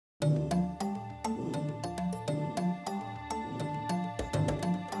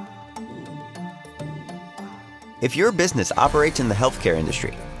If your business operates in the healthcare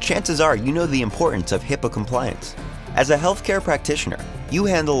industry, chances are you know the importance of HIPAA compliance. As a healthcare practitioner, you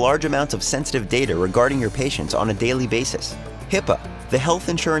handle large amounts of sensitive data regarding your patients on a daily basis. HIPAA, the Health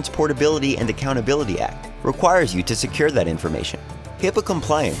Insurance Portability and Accountability Act, requires you to secure that information. HIPAA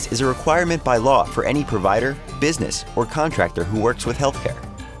compliance is a requirement by law for any provider, business, or contractor who works with healthcare.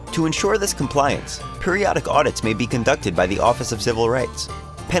 To ensure this compliance, periodic audits may be conducted by the Office of Civil Rights.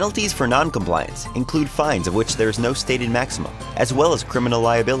 Penalties for non-compliance include fines of which there is no stated maximum, as well as criminal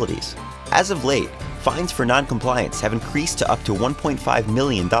liabilities. As of late, fines for non-compliance have increased to up to $1.5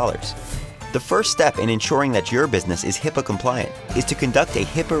 million. The first step in ensuring that your business is HIPAA compliant is to conduct a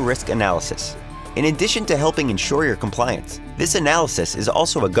HIPAA risk analysis. In addition to helping ensure your compliance, this analysis is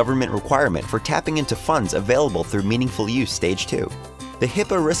also a government requirement for tapping into funds available through Meaningful Use Stage 2. The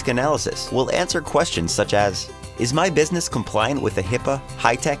HIPAA risk analysis will answer questions such as, is my business compliant with the HIPAA,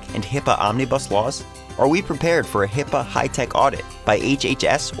 HITECH, and HIPAA Omnibus laws? Are we prepared for a HIPAA HITECH audit by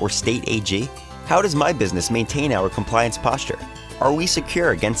HHS or state AG? How does my business maintain our compliance posture? Are we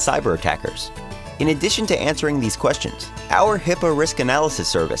secure against cyber attackers? In addition to answering these questions, our HIPAA risk analysis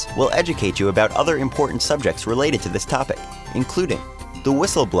service will educate you about other important subjects related to this topic, including the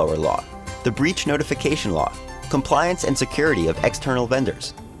whistleblower law, the breach notification law, compliance and security of external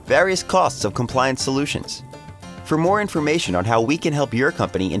vendors, various costs of compliance solutions. For more information on how we can help your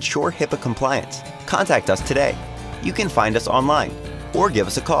company ensure HIPAA compliance, contact us today. You can find us online or give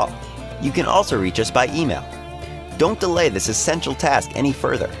us a call. You can also reach us by email. Don't delay this essential task any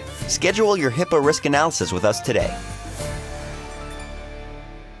further. Schedule your HIPAA risk analysis with us today.